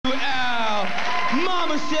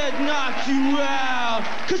mama said knock you out,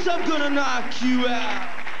 'cause I'm gonna knock you out.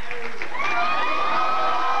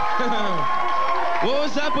 What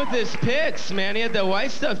was up with this Pitts, man? He had the white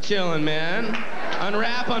stuff chilling, man.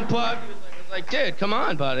 Unwrap, unplug. He was like, dude, come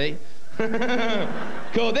on, buddy.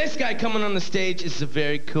 Cool. This guy coming on the stage is a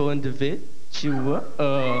very cool individual.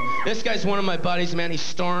 This guy's one of my buddies, man. He's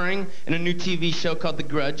starring in a new TV show called The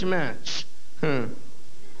Grudge Match.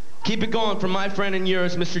 Keep it going from my friend and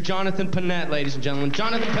yours, Mr. Jonathan Pinette, ladies and gentlemen.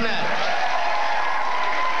 Jonathan Pinette.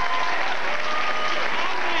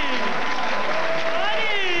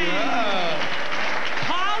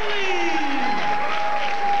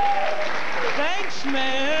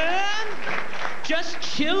 Man, just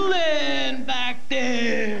chillin' back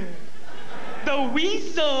there. The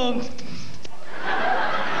weasel. So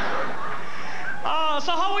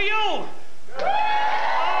how are you?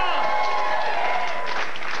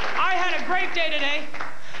 I had a great day today.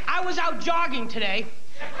 I was out jogging today,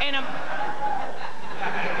 and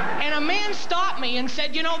a man stopped me and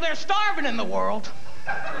said, you know, they're starving in the world.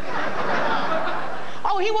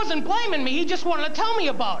 Oh, he wasn't blaming me. He just wanted to tell me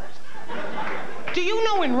about it. Do you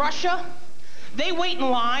know in Russia, they wait in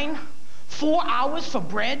line 4 hours for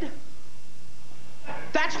bread?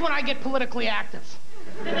 That's when I get politically active.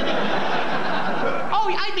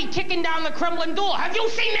 Oh, I'd be kicking down the Kremlin door. Have you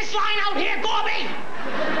seen this line out here, Gorby?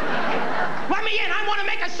 Let me in, I want to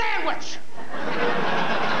make a sandwich.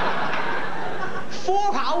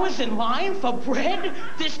 4 hours in line for bread?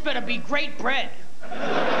 This better be great bread.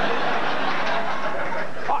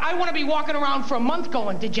 I want to be walking around for a month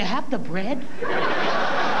going, did you have the bread?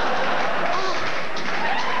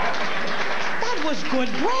 That was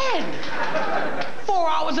good bread. 4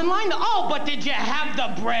 hours in line. Oh, but did you have the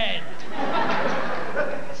bread?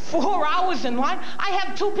 4 hours in line? I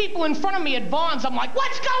have 2 people in front of me at Vaughn's. I'm like,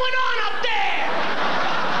 what's going on up there?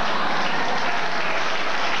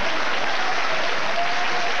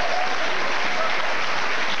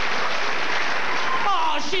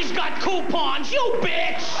 She's got coupons, you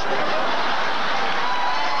bitch!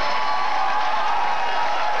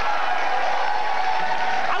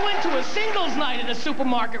 I went to a singles night at a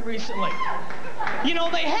supermarket recently. You know,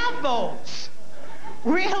 they have those.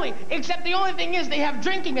 Really, except the only thing is they have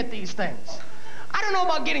drinking at these things. I don't know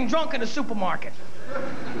about getting drunk at a supermarket,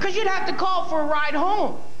 because you'd have to call for a ride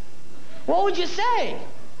home. What would you say?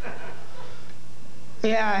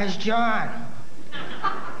 Yeah, it's John.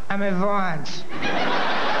 I'm at Vaughn's.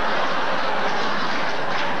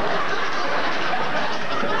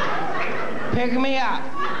 Pick me up.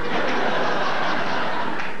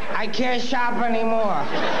 I can't shop anymore.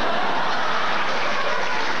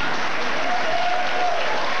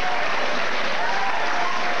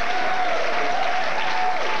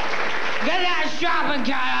 Get that shopping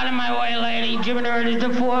cart out of my way, lady. Jimmy is the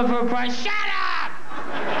 4 for a price. Shut up!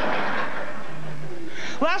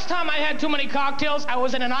 Last time I had too many cocktails, I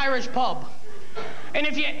was in an Irish pub. And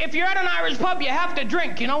if you're at an Irish pub, you have to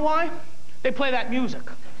drink. You know why? They play that music.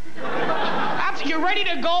 After you're ready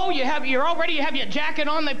to go, you have your jacket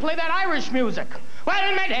on, they play that Irish music.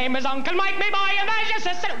 Well, my name is Uncle Mike, me boy, and I just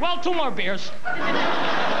said, well, 2 more beers.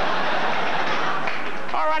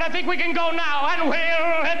 All right, I think we can go now, and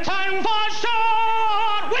we'll hit time for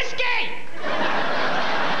short whiskey.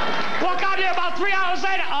 Walk out here about 3 hours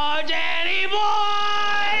later. Oh, Danny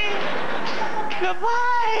boy, the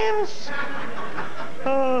vibes.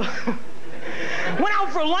 Went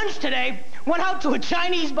out for lunch today. Went out to a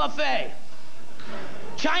Chinese buffet.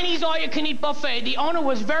 Chinese all-you-can-eat buffet. The owner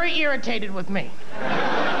was very irritated with me.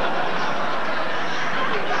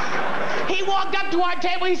 He walked up to our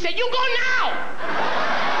table. He said, "You go now."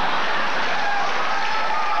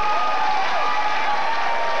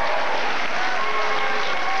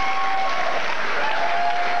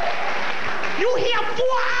 You here 4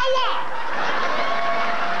 hours?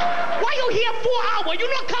 Why you here 4 hours? You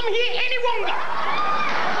not come here any longer.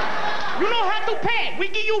 You don't have to pay. We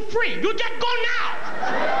give you free. You just go now.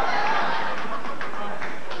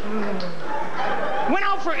 Went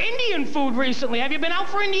out for Indian food recently. Have you been out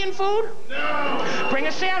for Indian food? No. Bring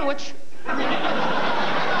a sandwich.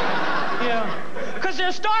 Yeah. Because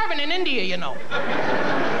they're starving in India, you know.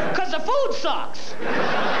 Because the food sucks.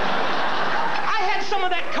 I had some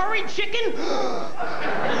of that curry chicken.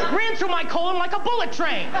 Ran through my colon like a bullet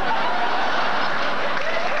train.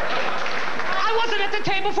 I wasn't at the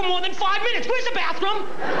table for more than 5 minutes. Where's the bathroom?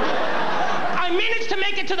 I managed to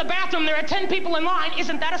make it to the bathroom. There are 10 people in line.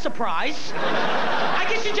 Isn't that a surprise? I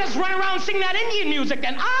guess you just run around and sing that Indian music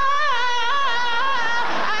then.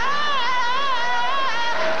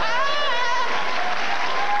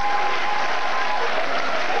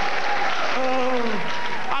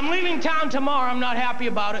 I'm leaving town tomorrow. I'm not happy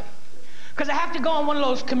about it. Because I have to go on one of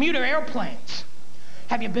those commuter airplanes.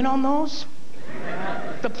 Have you been on those?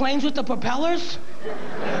 The planes with the propellers?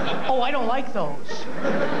 Oh, I don't like those.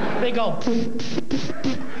 They go,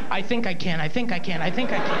 I think I can, I think I can, I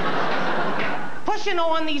think I can. Plus, you know,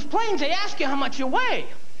 on these planes, they ask you how much you weigh.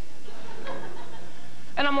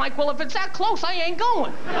 And I'm like, well, if it's that close, I ain't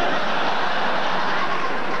going.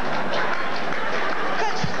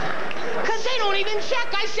 Because they don't even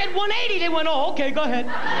check. I said 180. They went, oh, okay, go ahead.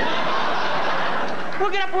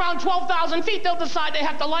 We'll get up around 12,000 feet. They'll decide they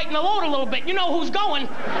have to lighten the load a little bit. You know who's going.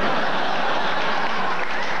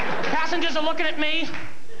 Passengers are looking at me.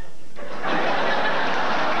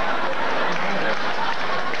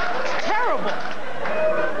 It's terrible.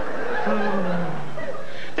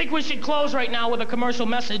 I think we should close right now with a commercial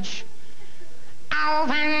message.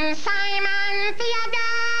 Alvin, Simon, Theodore.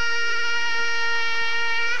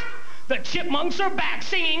 The Chipmunks are back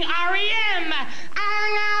singing R.E.M. Oh,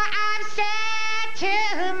 no, I've said too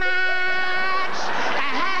much.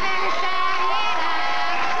 I haven't said enough.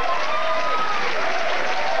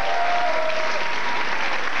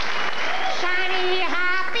 Shiny,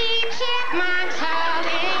 happy chipmunks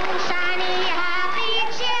holding shiny, happy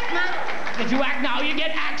chipmunks. If you act now, you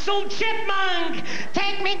get Axel Chipmunk.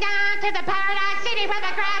 Take me down to the Paradise City where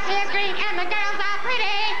the grass is green and the girls are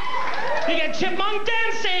pretty. You get Chipmunk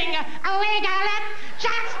dancing. Wiggle it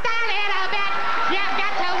just a little bit. You've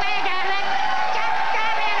got to wiggle it just a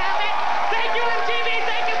little bit. Thank you, MTV.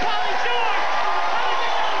 Thank you, Pauly Shore.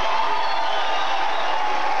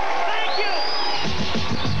 Thank you.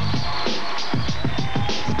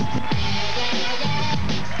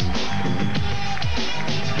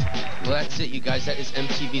 Well, that's it, you guys. That is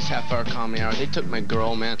MTV's half-hour comedy hour. They took my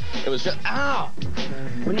girl, man. It was just, ow!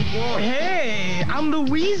 What are you doing? Hey, I'm the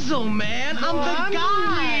Weasel, man. I'm the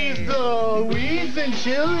guy. Weasel, Weasel,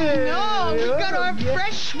 chillin'. No, we got our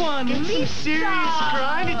fresh one, Get Lisa. some serious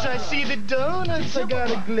grindage. I see the donuts. I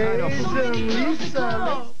got a glaze them,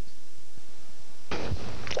 Lisa.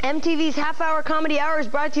 MTV's half-hour comedy hour is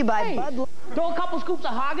brought to you by Bud. Throw a couple scoops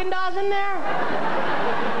of Haagen-Dazs in there.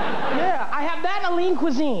 Yeah, I have that and a lean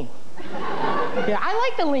cuisine. Yeah, I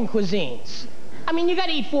like the lean cuisines. I mean, you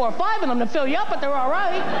gotta eat 4 or 5 of them to fill you up, but they're all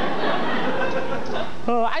right.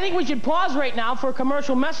 I think we should pause right now for a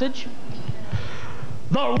commercial message.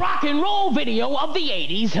 The rock and roll video of the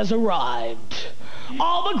 80s has arrived.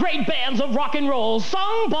 All the great bands of rock and roll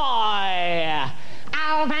sung by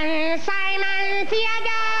Alvin, Simon, Theodore.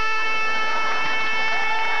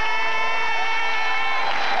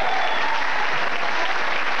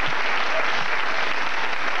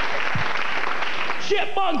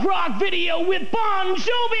 Chipmunk rock video with Bon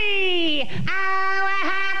Jovi. Oh, we're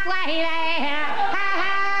halfway there.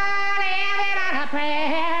 Living on a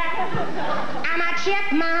prayer. I'm a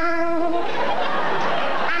chipmunk.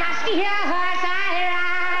 I'm a steel horse I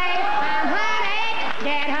ride. I'm hunted,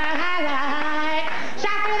 dead her alive.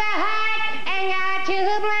 Shot through the heart and got to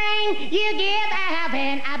blame. You give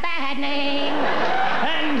Alvin a bad name.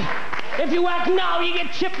 And if you act now, you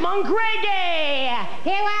get chipmunk reggae. He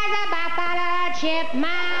was a buffalo chipmunk,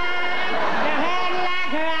 the head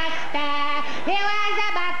like Rasta. He was a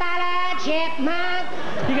buffalo chipmunk.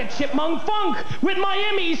 You get chipmunk funk with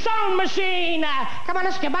Miami Sound Machine. Come on,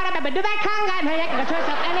 let's get about it, do that conga. I'm not gonna twist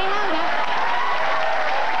up any longer.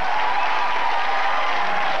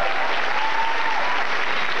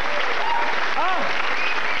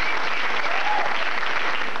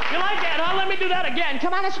 You like that, huh? Let me do that again.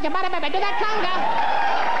 Come on, let's get about it, do that conga.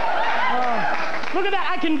 Look at that,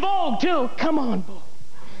 I can vogue too. Come on, vogue.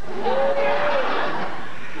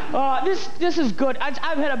 This is good. I've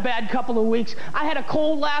had a bad couple of weeks. I had a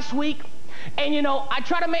cold last week, and you know, I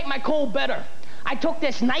try to make my cold better. I took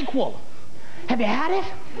this NyQuil. Have you had it?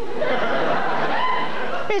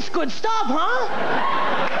 It's good stuff, huh?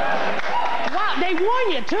 Wow, they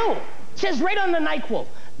warn you too. It says right on the NyQuil,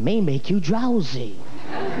 may make you drowsy.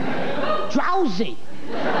 Drowsy.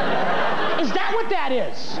 Is that what that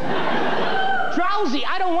is? Drowsy,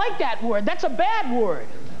 I don't like that word. That's a bad word.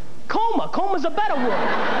 Coma, coma's a better word.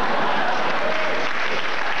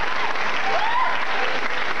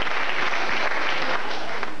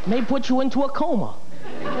 May put you into a coma.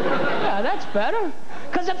 Yeah, that's better.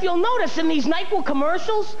 Because if you'll notice in these NyQuil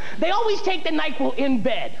commercials, they always take the NyQuil in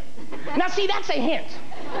bed. Now see, that's a hint.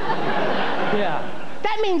 Yeah.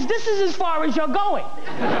 That means this is as far as you're going.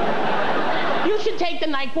 You should take the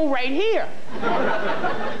NyQuil right here.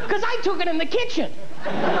 Because I took it in the kitchen.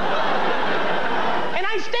 And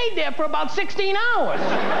I stayed there for about 16 hours.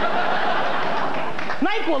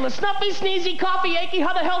 NyQuil, the snuffy, sneezy, coffee, achy,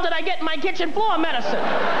 how the hell did I get in my kitchen floor medicine?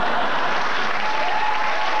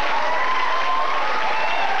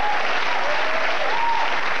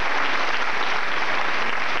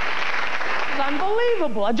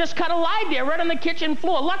 Unbelievable. I just kind of lied there right on the kitchen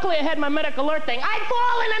floor. Luckily, I had my medic alert thing. I've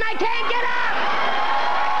fallen and I can't get up.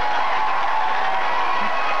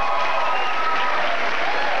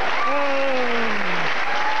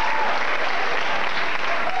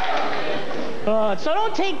 So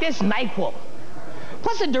don't take this NyQuil.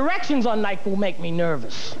 Plus, the directions on NyQuil make me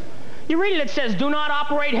nervous. You read it, it says, do not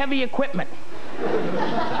operate heavy equipment.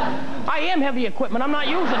 I am heavy equipment. I'm not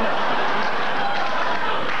using it.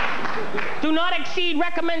 Do not exceed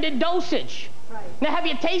recommended dosage. Right. Now, have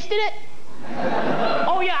you tasted it?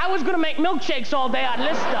 Oh, yeah, I was going to make milkshakes all day on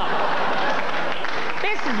this stuff.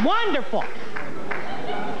 This is wonderful.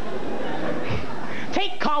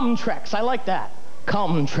 Take Comtrex. I like that.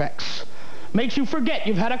 Comtrex. Makes you forget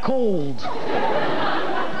you've had a cold.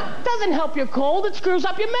 Doesn't help your cold, it screws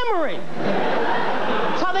up your memory.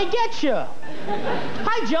 That's how they get you.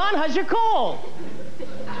 Hi, John, how's your cold?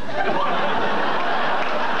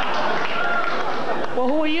 Well,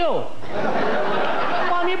 who are you?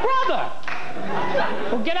 Well, I'm your brother.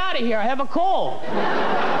 Well, get out of here, I have a cold.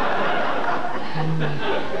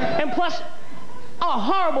 And plus,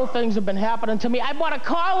 horrible things have been happening to me. I bought a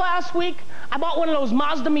car last week. I bought one of those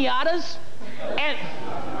Mazda Miatas, and...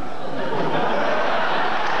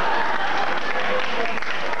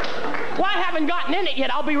 Well, I haven't gotten in it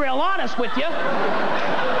yet, I'll be real honest with you.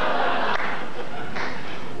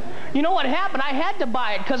 You know what happened? I had to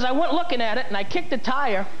buy it because I went looking at it and I kicked the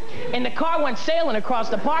tire and the car went sailing across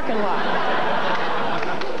the parking lot.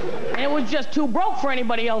 And it was just too broke for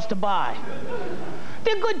anybody else to buy.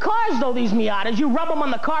 They're good cars though, these Miatas. You rub them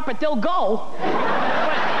on the carpet, they'll go. But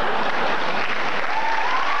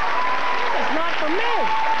it's not for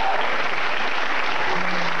me.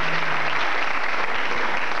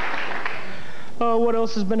 Oh, what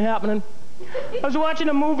else has been happening? I was watching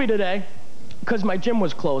a movie today, because my gym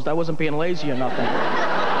was closed. I wasn't being lazy or nothing.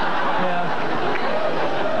 Yeah.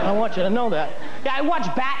 I want you to know that. Yeah, I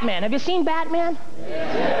watched Batman. Have you seen Batman?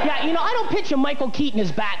 Yeah, you know, I don't picture Michael Keaton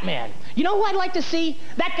as Batman. You know who I'd like to see?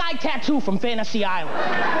 That guy Tattoo from Fantasy Island.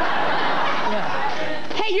 Yeah.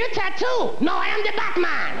 Hey, you're Tattoo. No, I am the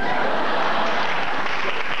Batman.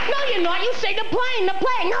 No, you're not. You say the plane. No,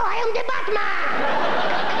 I am the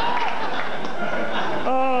Batman.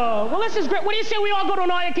 Oh, well, this is great. What do you say we all go to an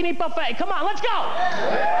all-you-can-eat buffet? Come on, let's go.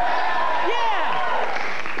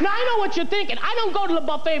 Yeah. Now, I know what you're thinking. I don't go to the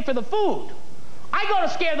buffet for the food. I go to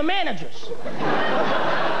scare the managers.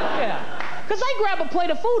 Yeah. Because I grab a plate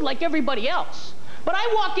of food like everybody else. But I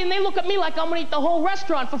walk in, they look at me like I'm going to eat the whole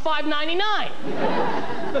restaurant for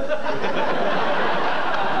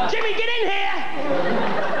 $5.99. Jimmy, get in here.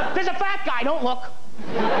 There's a fat guy. Don't look.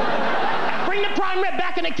 Bring the prime rib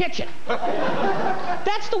back in the kitchen.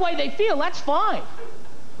 That's the way they feel. That's fine.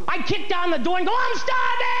 I kick down the door and go, I'm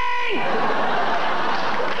starving!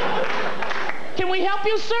 Can we help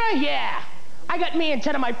you, sir? Yeah. I got me and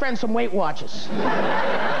 10 of my friends some Weight Watchers.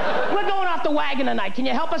 We're going off the wagon tonight. Can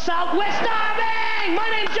you help us out? We're starving! My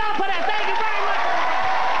name's John Pinette. Thank you very much.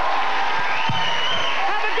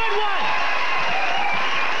 Have a good one.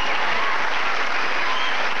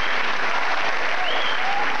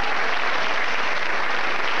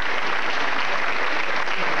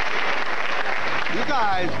 You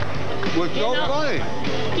guys were so funny.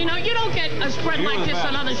 You know, you don't get a spread like this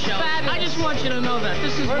on other shows. Fabulous. I just want you to know that.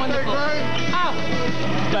 This is wonderful. Oh,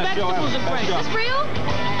 the vegetables are great. Is this real?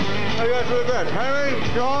 Oh, yes, we're good. Henry,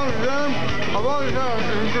 John, Jim,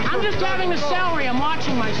 I'm just having the celery. I'm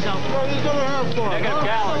watching myself. What are you going to have for? Negative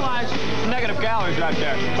calories. Negative calories right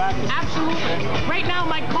there. Absolutely. Right now,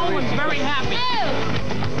 my colon's very happy.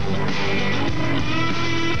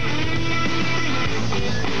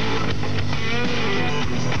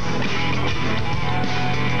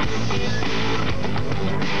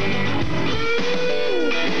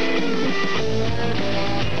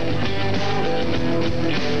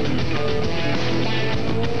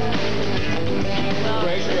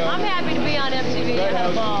 I'm happy to be on MTV. I had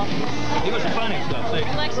a ball. He was funny stuff. See?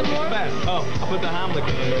 You like some more? Oh, I put the Heimlich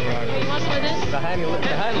in there. You want some of this? The Heimlich.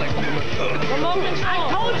 Remote control. I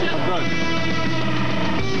told you. Good.